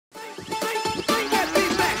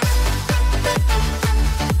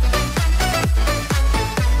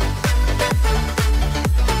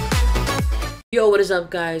Yo, what is up,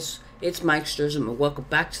 guys? It's Mike Sturzum, and welcome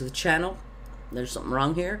back to the channel. There's something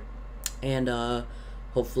wrong here, and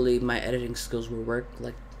hopefully my editing skills will work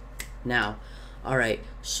like now. Alright,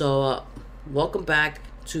 so welcome back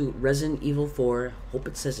to Resident Evil 4. Hope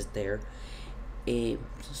it says it there.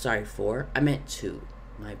 Sorry, 4. I meant 2.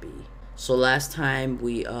 Might be. So last time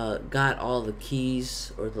we got all the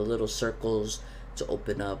keys, or the little circles, to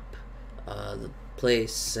open up the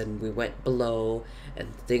place, and we went below,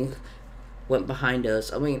 and the thing went behind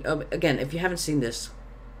us. I mean, again, if you haven't seen this,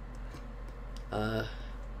 I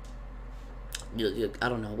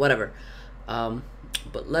don't know, whatever. But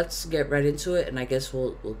let's get right into it, and I guess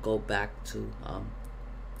we'll go back to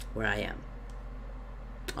where I am.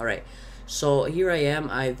 All right, so here I am.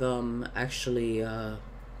 I've actually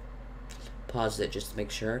paused it just to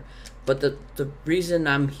make sure. But the reason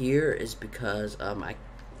I'm here is because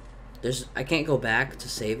I can't go back to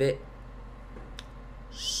save it.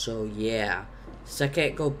 So yeah, since I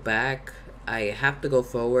can't go back, I have to go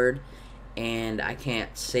forward, and I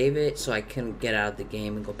can't save it, so I can get out of the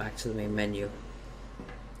game and go back to the main menu.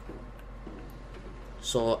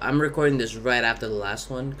 So I'm recording this right after the last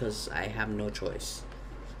one because I have no choice.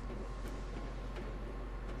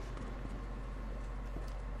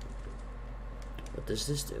 What does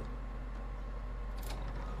this do?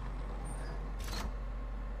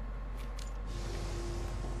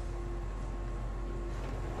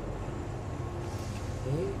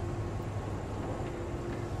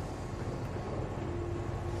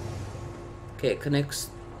 Okay, it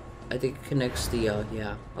connects. I think it connects the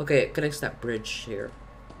yeah. Okay, it connects that bridge here.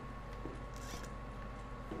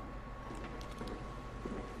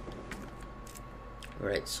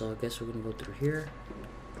 Alright, so I guess we're gonna go through here.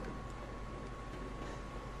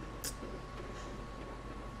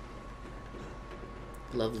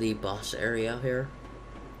 Lovely boss area here.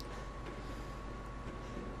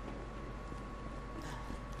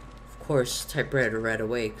 Of course, typewriter right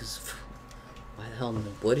away, because why the hell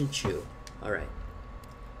wouldn't you? Alright.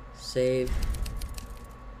 Save.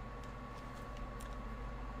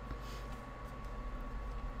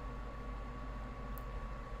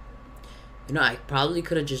 You know, I probably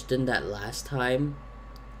could have just done that last time.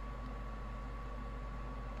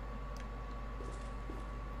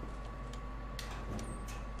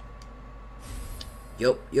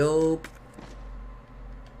 Yup.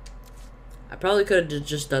 I probably could have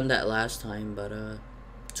just done that last time, but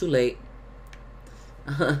too late.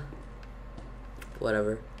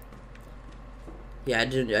 Whatever. Yeah, I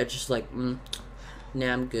just like,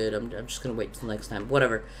 nah, I'm good. I'm just gonna wait till next time.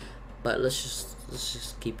 Whatever. But let's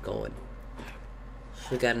just keep going. So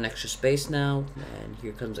we got an extra space now, and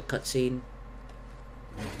here comes a cutscene.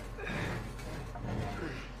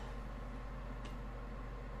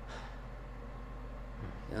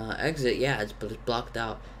 Exit, yeah, but it's blocked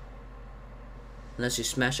out. Unless you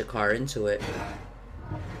smash a car into it.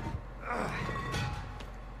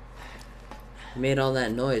 Made all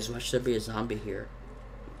that noise. Why should there be a zombie here?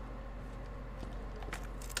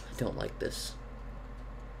 I don't like this.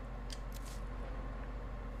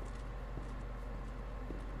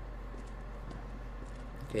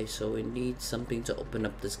 Okay, so we need something to open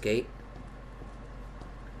up this gate.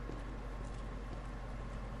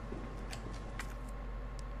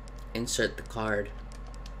 Insert the card.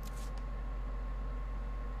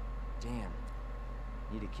 Damn.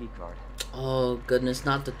 Need a key card. Oh goodness,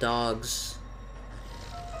 not the dogs.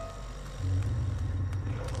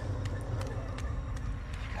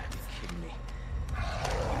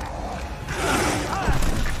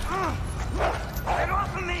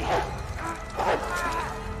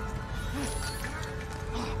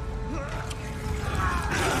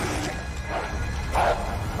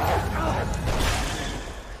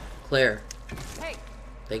 Claire. Hey.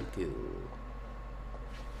 Thank you.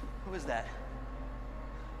 Who is that?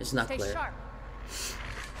 It's not Stay Claire. sharp.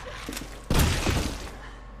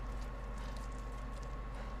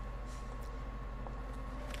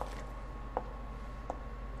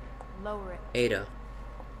 Lower it. Ada.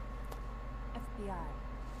 FBI.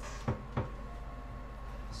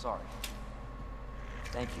 Sorry.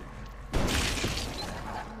 Thank you.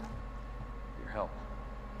 Your help.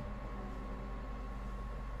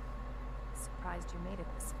 Surprised you made it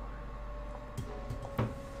this far.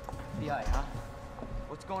 FBI, huh?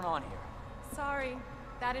 What's going on here? Sorry,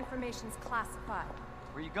 that information's classified.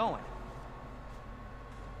 Where you going?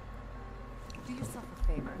 Do yourself a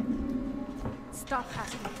favor. Stop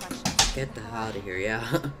asking questions. Get the hell out of here,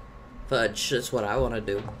 yeah. Fudge, that's what I want to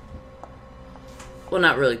do. Well,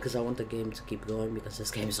 not really, because I want the game to keep going, because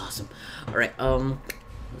this game is awesome. Alright, let's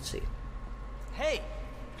see. Hey!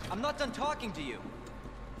 I'm not done talking to you!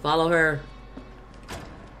 Follow her.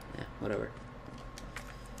 Yeah, whatever.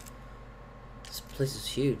 place is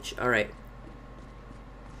huge. Alright.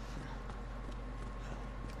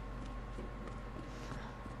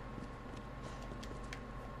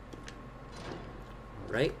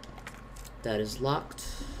 Right. That is locked.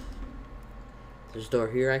 There's a door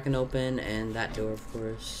here I can open, and that door, of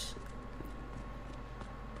course,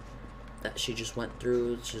 that she just went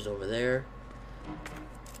through, which is over there.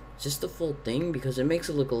 Just the full thing, because it makes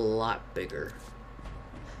it look a lot bigger.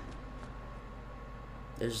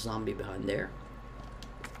 There's a zombie behind there.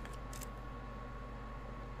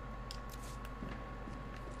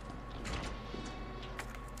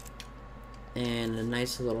 And a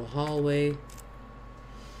nice little hallway.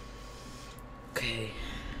 Okay.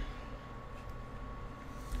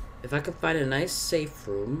 If I could find a nice safe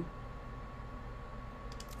room.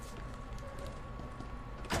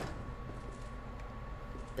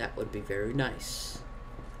 That would be very nice.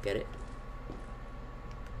 Get it?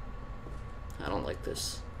 I don't like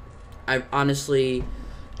this. I honestly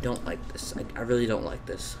don't like this. I really don't like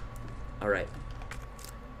this. Alright.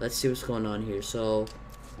 Let's see what's going on here. So,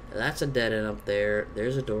 that's a dead end up there.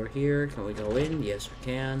 There's a door here. Can we go in? Yes, we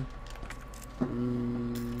can.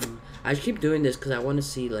 I keep doing this because I want to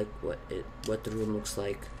see like what the room looks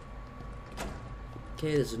like.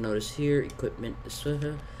 Okay, there's a notice here. Equipment.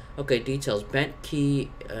 Okay, details. Bent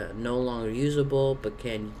key, no longer usable, but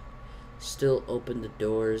can still open the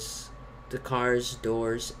doors, the car's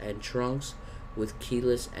doors and trunks with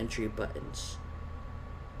keyless entry buttons.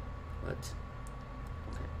 What?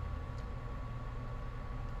 Okay.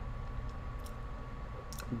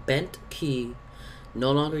 Bent key,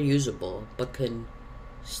 no longer usable, but can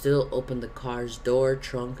still open the car's door,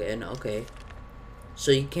 trunk, and okay.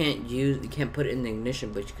 So you can't put it in the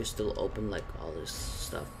ignition, but you can still open like all this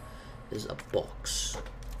stuff. There's a box.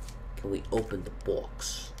 Can we open the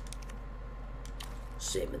box?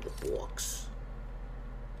 Same in the box.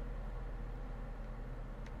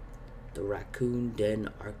 The raccoon den,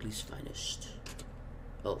 Arkley's finest.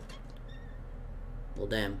 Oh. Well,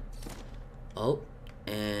 damn. Oh.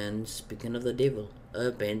 And speaking of the devil,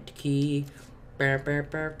 a bent key.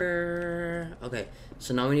 Okay,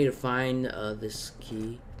 so now we need to find this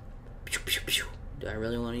key. Do I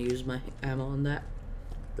really want to use my ammo on that?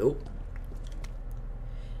 Nope.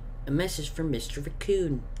 A message from Mr.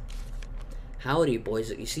 Raccoon. Howdy,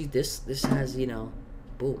 boys. You see, this has, you know,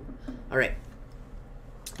 boom. Alright.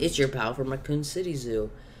 It's your pal from Raccoon City Zoo.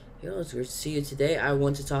 Yo, it's great to see you today. I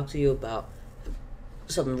want to talk to you about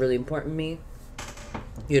something really important to me.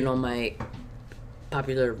 You know, my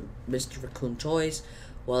popular Mr. Raccoon toys.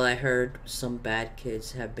 Well, I heard some bad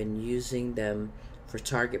kids have been using them for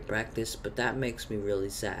target practice, but that makes me really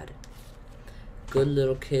sad. Good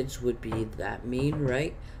little kids would be that mean,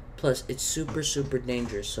 right? Plus, it's super, super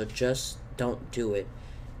dangerous, so just don't do it.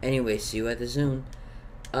 Anyway, see you at the zoo.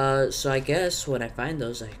 So I guess when I find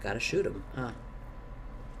those, I gotta shoot them, huh?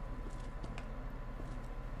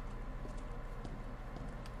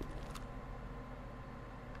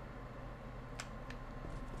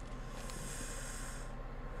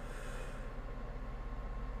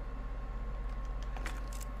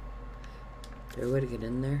 Is there a way to get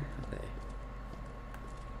in there? Okay.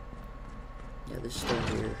 Yeah, this is still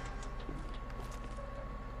here.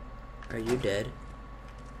 Are you dead?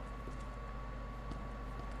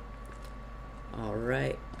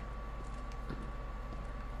 Alright.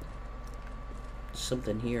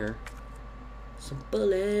 Something here. Some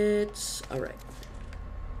bullets. Alright.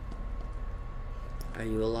 Are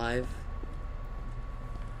you alive?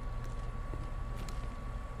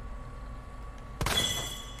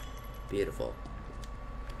 Beautiful.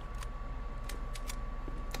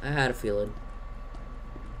 I had a feeling.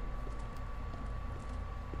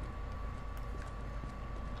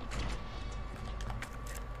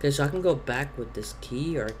 Okay, so I can go back with this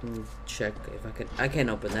key, or I can check if I can. I can't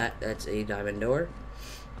open that. That's a diamond door.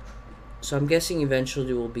 So I'm guessing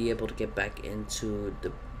eventually we'll be able to get back into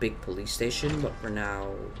the big police station, but for now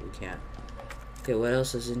we can't. Okay, what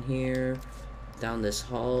else is in here? Down this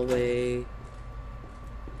hallway.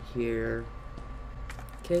 Here.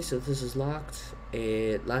 Okay, so this is locked.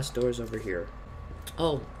 Last door is over here.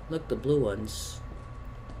 Oh, look, the blue ones.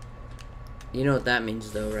 You know what that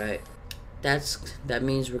means, though, right? That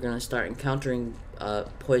means we're gonna start encountering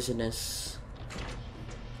poisonous.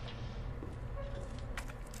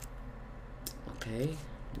 Okay,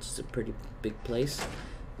 this is a pretty big place.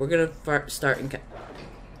 We're gonna start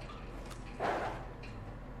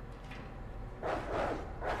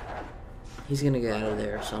He's gonna get out of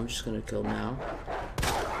there, so I'm just gonna kill him now.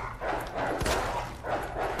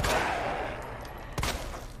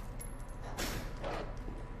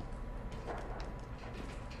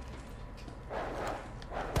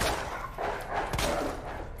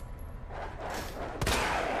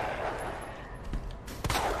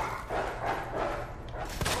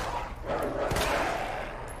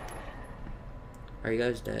 Are you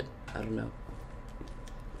guys dead? I don't know.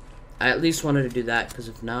 I at least wanted to do that, because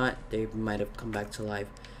if not, they might have come back to life.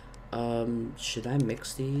 Should I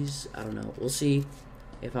mix these? I don't know. We'll see.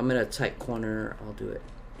 If I'm in a tight corner, I'll do it.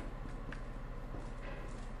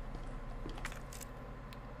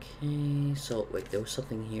 Okay, so wait, there was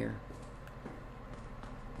something here.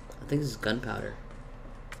 I think this is gunpowder.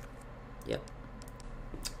 Yep.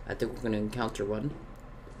 I think we're gonna encounter one.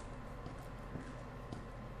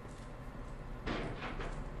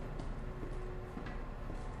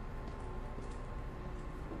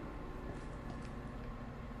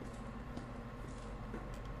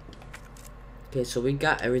 Okay, so we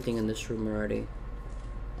got everything in this room already.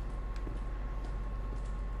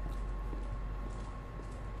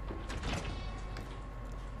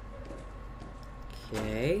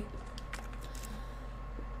 Okay.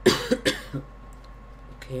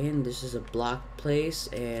 Okay, and this is a block place,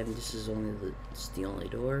 and this is it's the only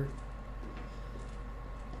door.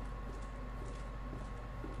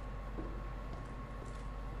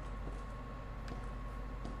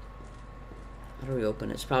 How do we open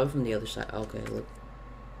it? It's probably from the other side. Okay, look.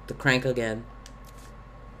 The crank again.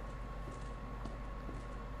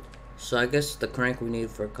 So I guess the crank we need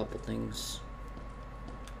for a couple things.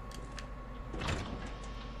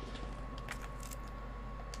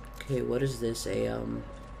 Okay, what is this?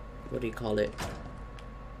 What do you call it?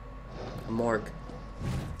 A morgue.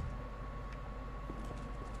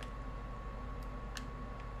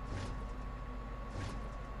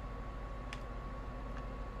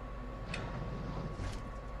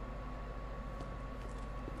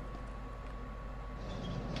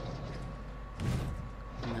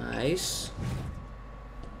 Nice.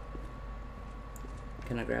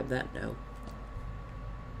 Can I grab that? No.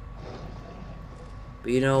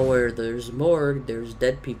 But you know, where there's a morgue, there's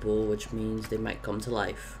dead people, which means they might come to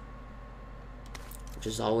life. Which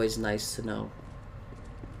is always nice to know.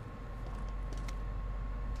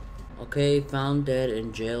 Okay, found dead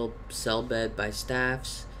in jail cell bed by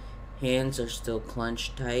staffs. Hands are still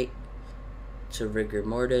clenched tight to rigor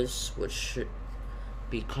mortis, which should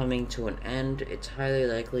be coming to an end. It's highly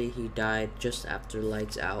likely he died just after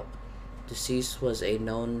lights out. Deceased was a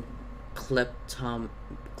known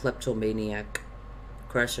kleptomaniac,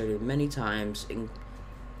 incarcerated many times.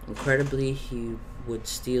 Incredibly, he would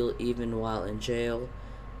steal even while in jail,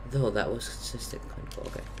 though that was consistent.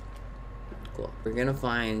 Okay, cool. We're gonna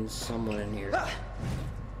find someone in here.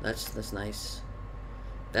 That's nice.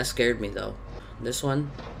 That scared me though. This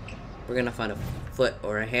one, we're gonna find a foot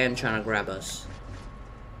or a hand trying to grab us.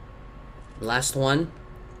 Last one.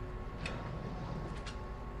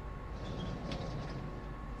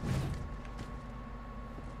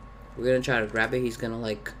 We're gonna try to grab it. He's gonna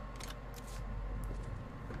like...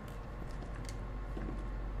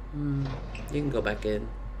 you can go back in.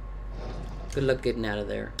 Good luck getting out of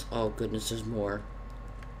there. Oh goodness, there's more.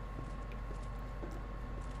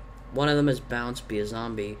 One of them is bound to be a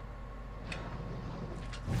zombie.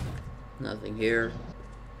 Nothing here.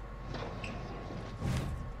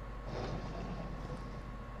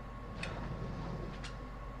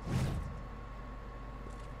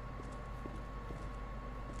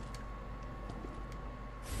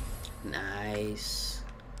 Nice.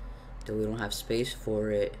 Though we don't have space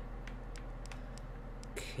for it.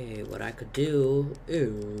 Okay, what I could do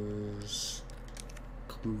is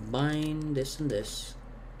combine this and this.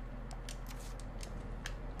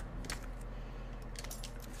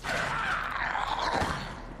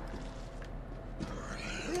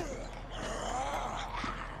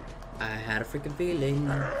 I had a freaking feeling.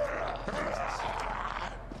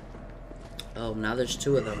 Oh, now there's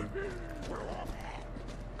two of them.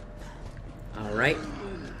 Alright.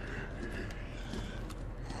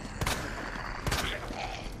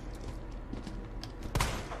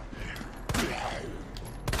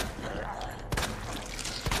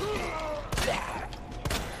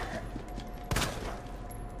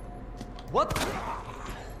 What?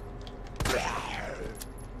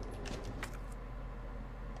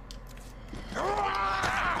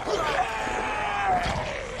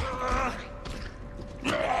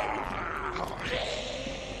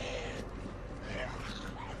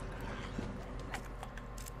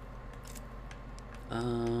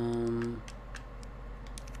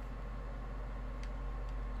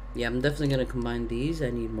 Yeah, I'm definitely gonna combine these.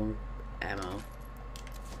 I need more ammo.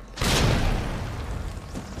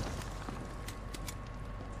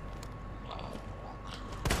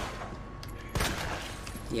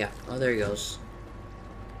 Yeah, oh, there he goes.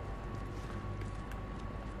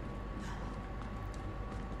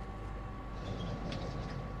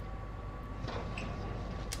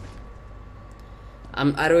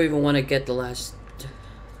 I don't even want to get the last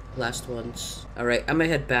Last ones. Alright, I'm gonna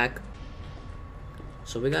head back.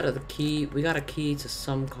 So we got a key. We got a key to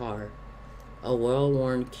some car. A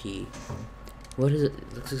well-worn key. What is it?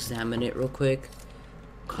 Let's examine it real quick.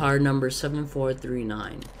 Car number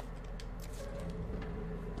 7439.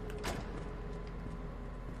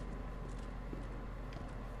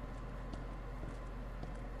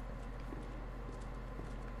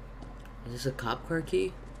 Is this a cop car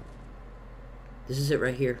key? This is it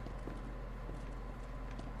right here.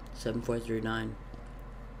 7439.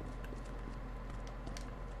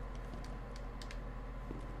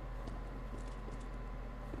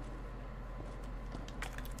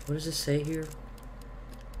 What does it say here?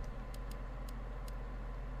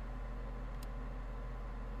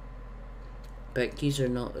 Back keys are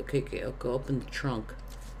no. Okay, I'll go open the trunk.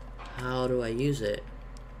 How do I use it?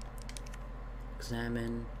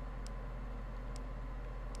 Examine.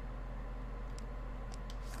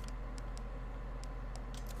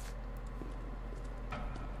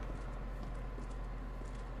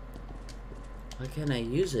 Why can't I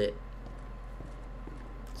use it?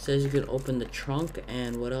 It says you can open the trunk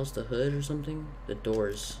and what else? The hood or something? The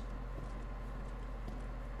doors.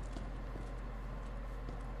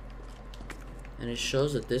 And it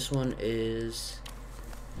shows that this one is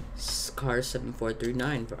car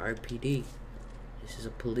 7439 for RPD. This is a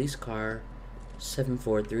police car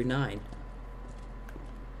 7439.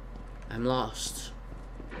 I'm lost.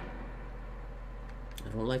 I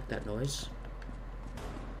don't like that noise.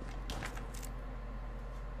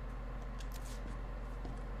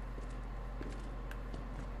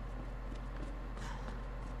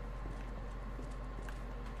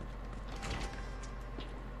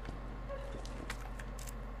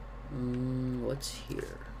 What's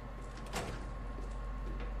here?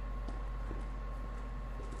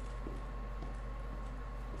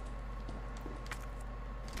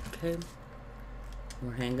 Okay.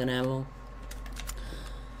 More handgun ammo.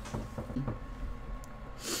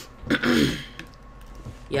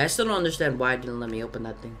 Yeah, I still don't understand why it didn't let me open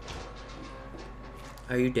that thing.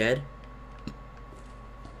 Are you dead?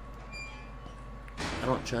 I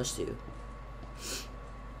don't trust you.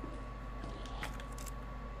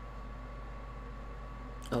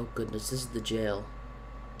 Oh goodness, this is the jail.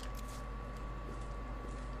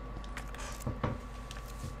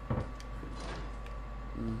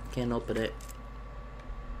 Can't open it.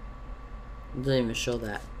 It doesn't even show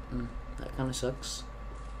that. That kind of sucks.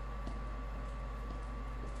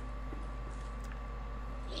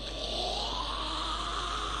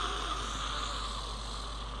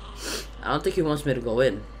 I don't think he wants me to go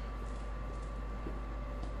in.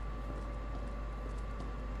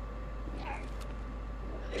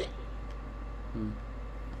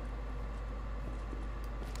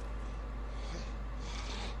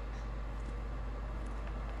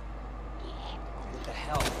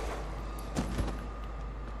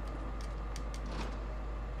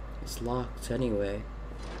 It's locked anyway.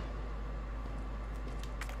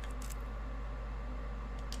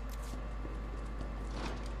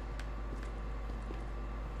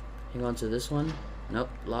 Hang on to this one. Nope,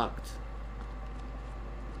 locked.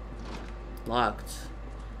 Locked.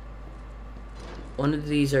 One of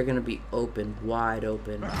these are gonna be open, wide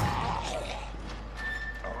open.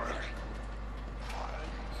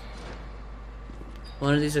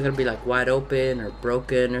 One of these are gonna be like wide open or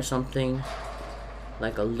broken or something.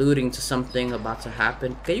 Like alluding to something about to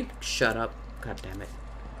happen. Can you shut up? God damn it.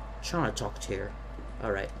 I'm trying to talk to you.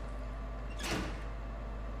 Alright.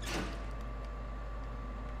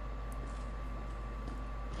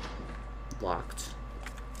 Locked.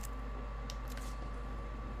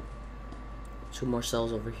 2 more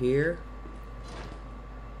cells over here.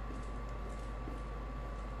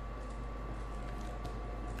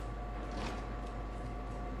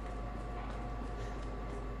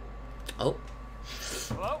 Oh.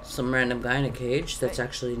 Hello? Some random guy in a cage that's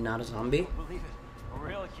actually not a zombie. Don't believe it. A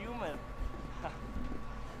real human.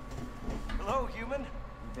 Hello, human. You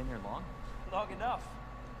been here long? Long enough.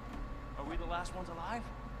 Are we the last ones alive?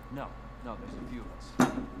 No, there's a few of us.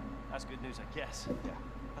 That's good news, I guess. Yeah.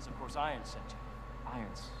 That's of course Irons sent you.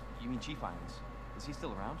 Irons? You mean Chief Irons? Is he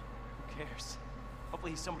still around? Who cares?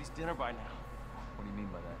 Hopefully he's somebody's dinner by now. What do you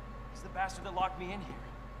mean by that? He's the bastard that locked me in here.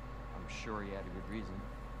 I'm sure he had a good reason.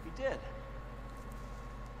 He did.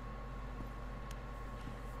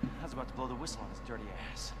 I was about to blow the whistle on his dirty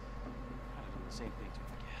ass. I'd do the same thing to him,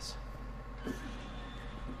 I guess.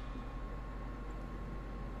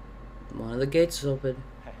 One of the gates is open.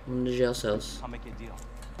 Hey. One of the jail cells. I'll make you a deal.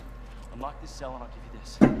 Unlock this cell and I'll give you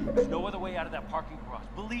this. There's no other way out of that parking garage.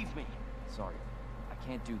 Believe me. Sorry, I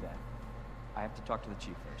can't do that. I have to talk to the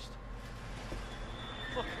chief first.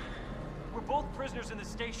 Look, We're both prisoners in the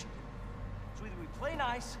station. So either we play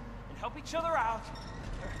nice and help each other out,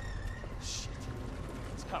 or... Shit.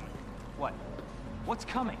 It's coming. What? What's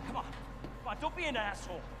coming? Come on. Come on, don't be an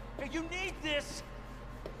asshole. Hey, you need this!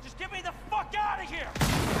 Just get me the fuck out of here!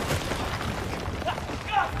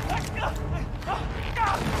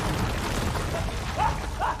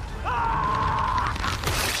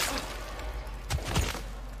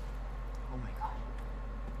 Oh my god.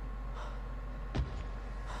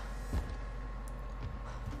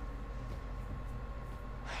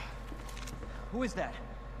 Who is that?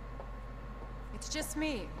 It's just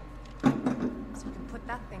me. So you can put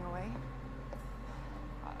that thing away.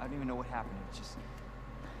 I don't even know what happened. It just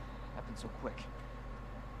happened so quick.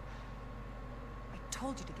 I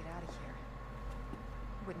told you to get out of here.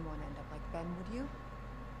 You wouldn't want to end up like Ben, would you?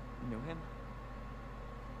 You knew him?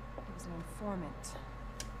 He was an informant.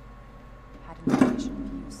 Had information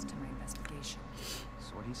of use to my investigation.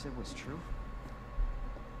 So what he said was true?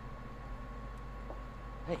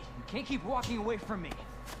 Hey, you can't keep walking away from me.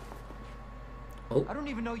 Oh. I don't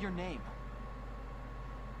even know your name.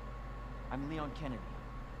 I'm Leon Kennedy.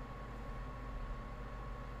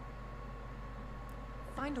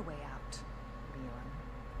 Find a way out, Leon.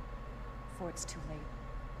 Before it's too late.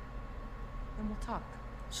 Then we'll talk.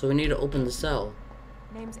 So we need to open the cell.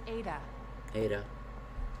 Name's Ada. Ada.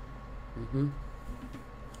 Mm-hmm.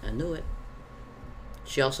 I knew it.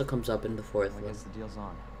 She also comes up in the fourth Well, I one. guess the deal's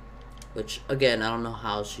on. Which, again, I don't know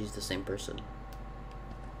how she's the same person.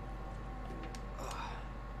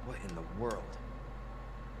 What in the world?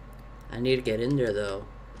 I need to get in there, though.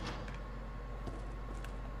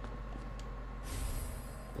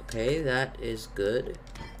 Okay, that is good.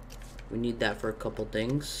 We need that for a couple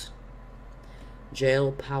things.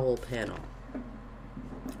 Jail power panel.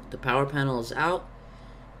 The power panel is out.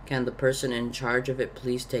 Can the person in charge of it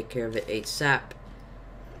please take care of it ASAP?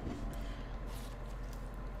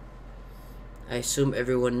 I assume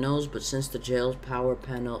everyone knows, but since the jail's power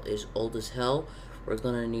panel is old as hell, we're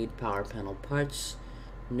gonna need power panel parts.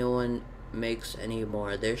 No one makes any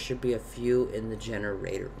more. There should be a few in the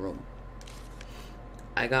generator room.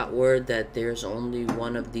 I got word that there's only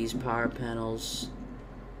one of these power panels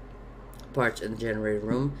parts in the generator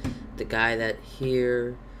room. The guy that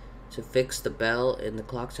here to fix the bell in the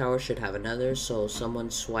clock tower should have another, so someone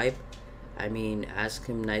ask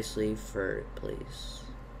him nicely for it, please.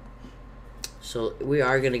 So we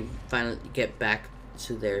are gonna finally get back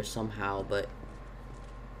to there somehow, but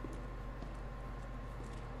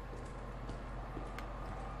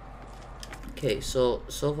okay, so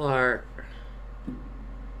far.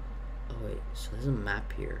 Oh wait, so there's a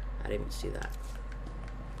map here. I didn't even see that.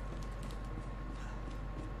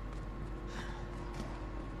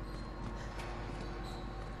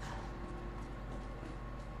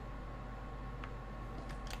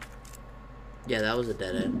 Yeah, that was a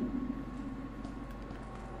dead end.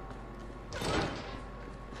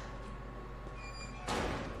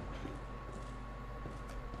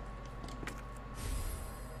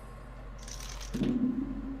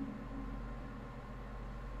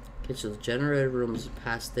 Okay, so the generator room is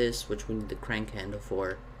past this, which we need the crank handle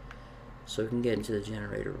for, so we can get into the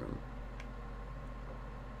generator room.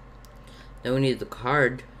 Then we need the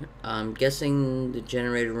card. I'm guessing the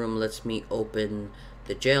generator room lets me open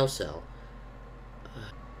the jail cell.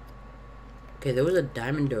 Okay, there was a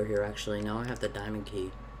diamond door here actually. Now I have the diamond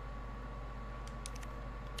key.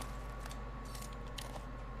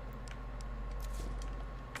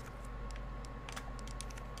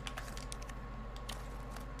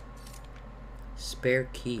 Spare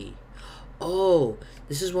key. Oh,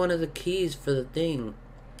 this is one of the keys for the thing.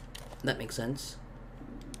 That makes sense.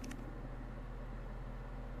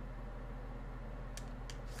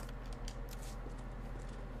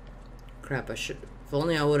 Crap, if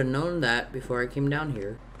only I would have known that before I came down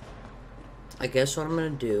here. I guess what I'm gonna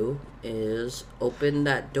do is open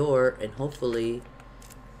that door and hopefully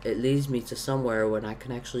it leads me to somewhere when I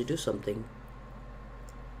can actually do something.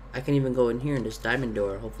 I can even go in here in this diamond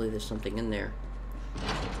door. Hopefully there's something in there.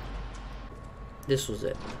 This was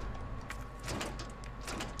it.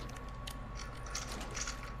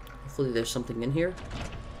 Hopefully there's something in here.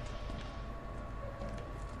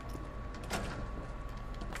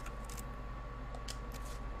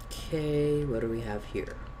 Okay, what do we have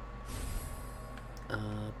here?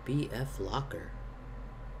 BF locker.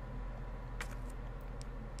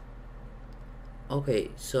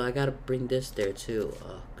 Okay, so I gotta bring this there too.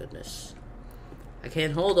 Oh, goodness. I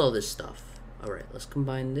can't hold all this stuff. Alright, let's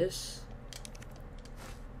combine this.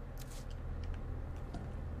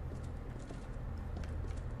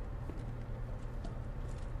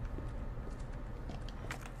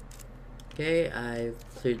 Okay, I've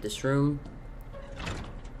cleared this room.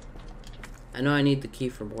 I know I need the key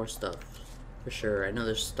for more stuff. For sure. I know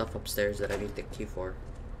there's stuff upstairs that I need the key for.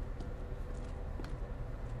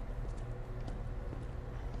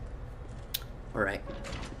 Alright.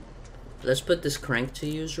 Let's put this crank to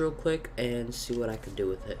use real quick and see what I can do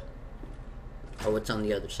with it. Or what's on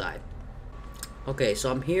the other side. Okay,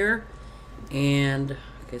 so I'm here. And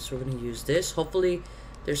okay, so we're gonna use this. Hopefully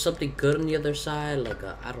there's something good on the other side. Like,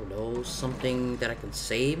 I don't know, something that I can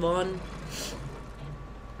save on.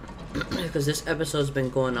 Because this episode's been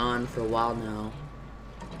going on for a while now.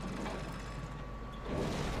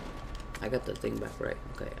 I got the thing back right.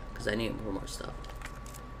 Okay, because I need more stuff.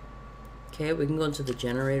 Okay, we can go into the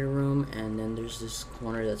generator room, and then there's this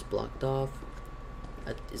corner that's blocked off.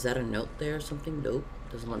 Is that a note there or something? Nope.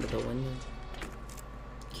 Doesn't let me go in there.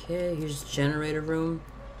 Okay, here's the generator room.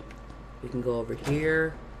 We can go over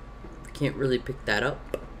here. We can't really pick that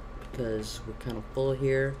up because we're kind of full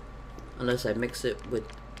here. Unless I mix it with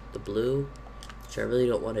the blue, which I really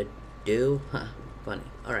don't want to do. Huh, funny.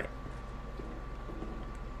 Alright.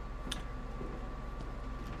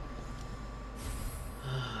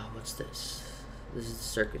 What's this? This is the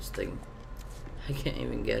circuits thing. I can't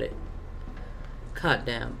even get it. God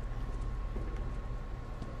damn.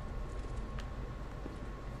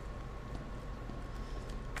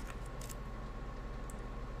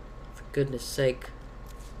 For goodness sake.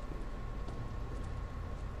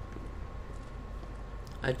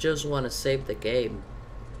 I just want to save the game.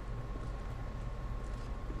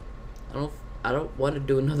 I don't want to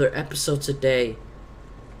do another episode today.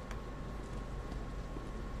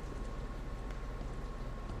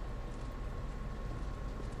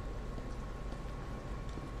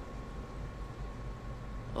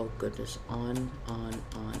 Oh goodness, on.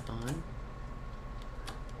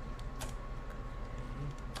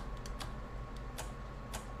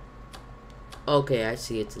 Okay, I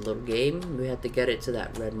see, it's a little game. We have to get it to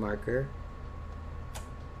that red marker.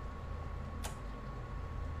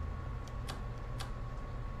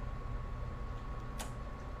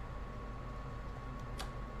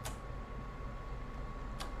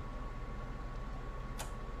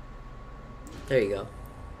 There you go.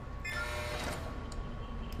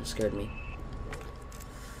 That scared me.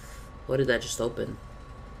 What did that just open?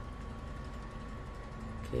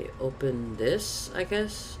 Okay, open this, I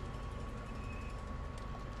guess.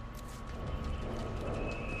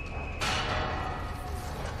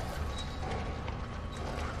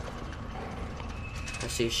 I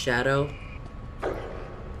see shadow.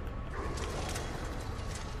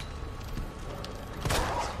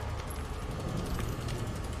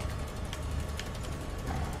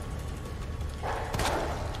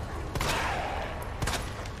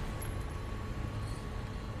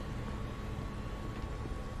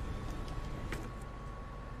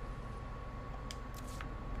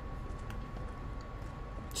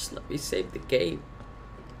 Just let me save the game.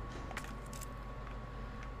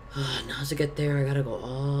 Now to get there, I gotta go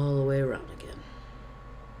all the way around again.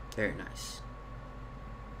 Very nice.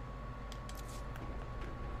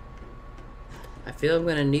 I feel I'm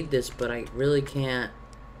gonna need this, but I really can't.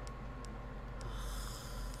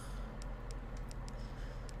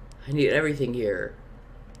 I need everything here.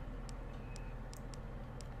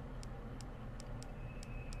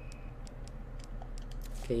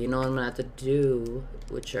 Okay, you know what I'm gonna have to do,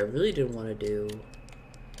 which I really didn't want to do,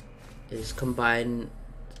 is combine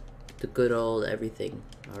the good old everything.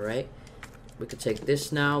 Alright, we could take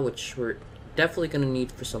this now, which we're definitely gonna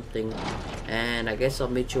need for something, and I guess I'll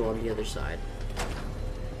meet you on the other side.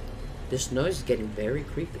 This noise is getting very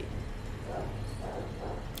creepy,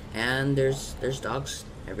 and there's dogs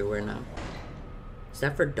everywhere now. Is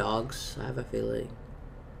that for dogs? I have a feeling.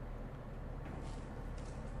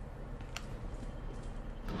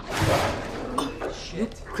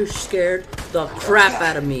 Shit. You scared the crap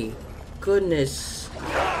out of me. Goodness.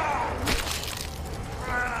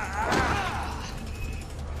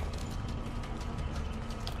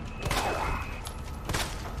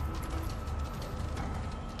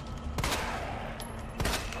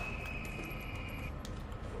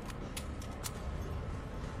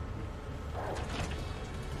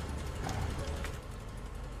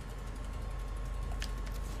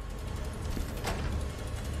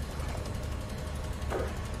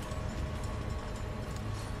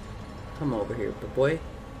 Come over here, big boy.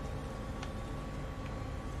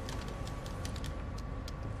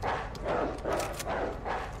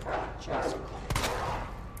 Just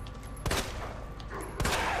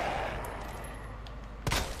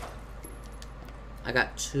I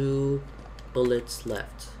got 2 bullets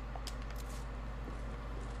left.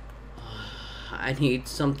 I need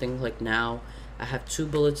something like now. I have 2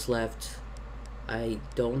 bullets left. I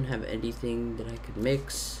don't have anything that I could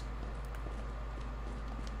mix.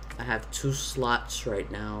 I have 2 slots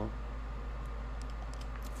right now.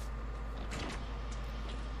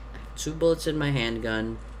 I have 2 bullets in my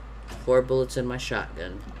handgun, 4 bullets in my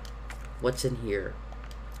shotgun. What's in here?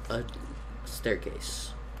 A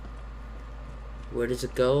staircase. Where does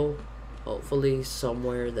it go? Hopefully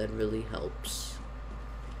somewhere that really helps.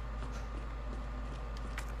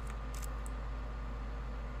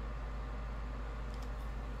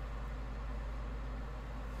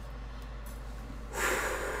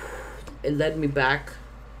 It led me back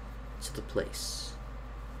to the place.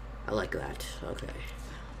 I like that. Okay.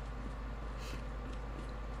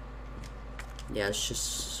 Yeah, it's just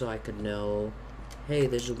so I could know, hey,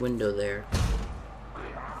 there's a window there.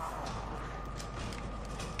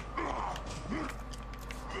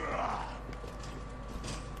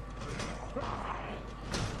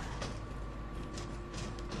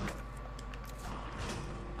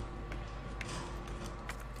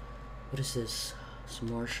 What is this? Some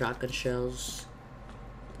more shotgun shells.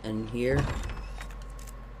 And here.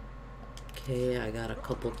 Okay, I got a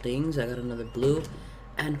couple things. I got another blue.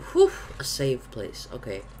 And whew, a save place.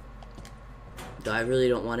 Okay. Though I really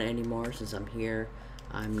don't want it anymore since I'm here.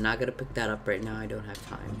 I'm not gonna pick that up right now. I don't have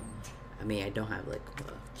time. I mean, I don't have like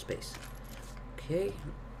space. Okay.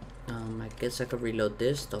 I guess I could reload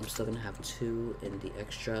this. Though I'm still gonna have 2 in the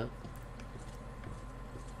extra.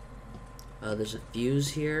 There's a fuse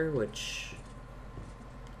here, which...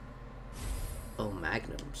 Oh,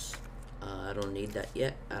 magnums. I don't need that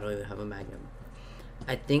yet. I don't even have a magnum.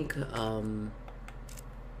 I think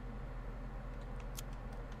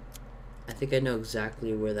I know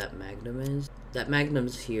exactly where that magnum is. That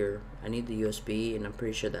magnum's here. I need the USB, and I'm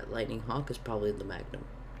pretty sure that lightning hawk is probably the magnum.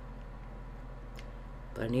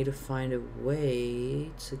 But I need to find a way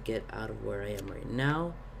to get out of where I am right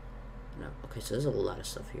now. No. Okay, so there's a lot of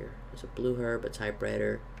stuff here. There's a blue herb, a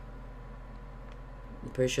typewriter. I'm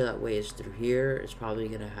pretty sure that way is through here. It's probably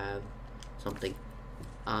gonna have something.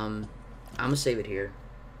 I'm gonna save it here.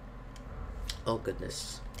 Oh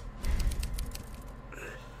goodness.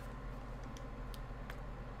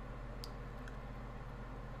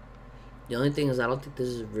 The only thing is, I don't think this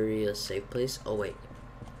is really a safe place. Oh wait.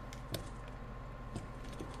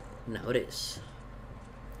 No, it is.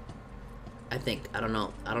 I think. I don't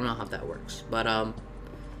know how that works. But oh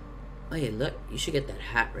yeah, look, you should get that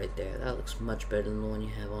hat right there. That looks much better than the one you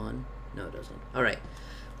have on. No, it doesn't. Alright.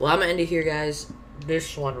 Well, I'm gonna end it here, guys.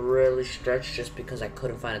 This one really stretched just because I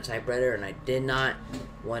couldn't find a typewriter, and I did not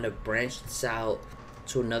want to branch this out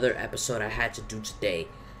to another episode I had to do today.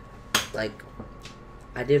 Like,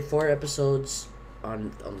 I did 4 episodes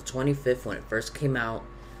on the 25th when it first came out.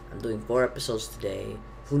 I'm doing 4 episodes today.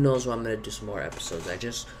 Who knows when I'm gonna do some more episodes. I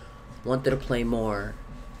just wanted to play more,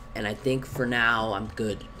 and I think for now I'm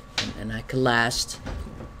good, and I could last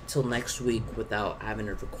till next week without having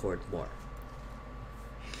to record more.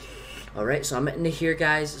 Alright, so I'm ending it here,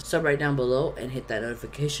 guys. Sub right down below and hit that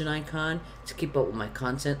notification icon to keep up with my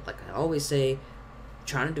content. Like I always say, I'm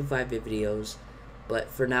trying to do 5 videos, but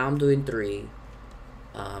for now I'm doing 3.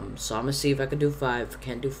 So I'm gonna see if I can do 5. If I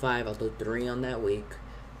can't do 5, I'll do 3 on that week.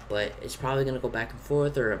 But it's probably gonna go back and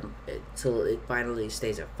forth, or until it finally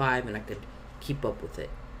stays at 5, and I could keep up with it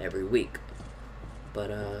every week. But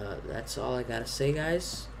that's all I gotta say,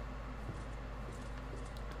 guys.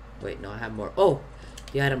 Wait, no, I have more. Oh,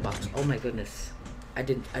 the item box. Oh my goodness, I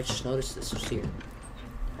just noticed this was here.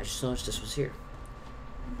 I just noticed this was here.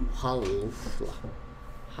 Hallelujah.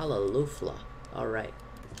 Hallelujah. All right.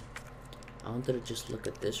 I wanted to just look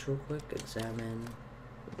at this real quick. Examine.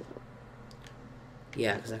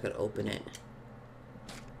 Yeah, because I could open it.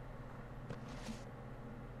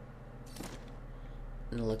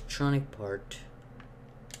 An electronic part.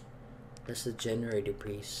 That's the generator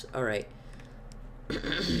piece. Alright.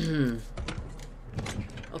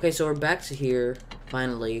 Okay, so we're back to here,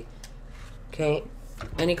 finally. Okay.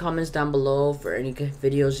 Any comments down below for any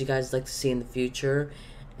videos you guys like to see in the future?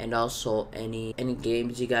 And also any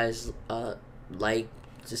games you guys like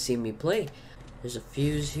to see me play. There's a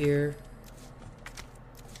fuse here.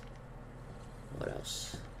 What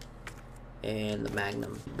else? And the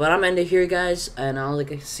magnum. But I'm ending here, guys, and I'll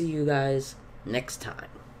see you guys next time.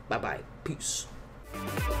 Bye bye. Peace.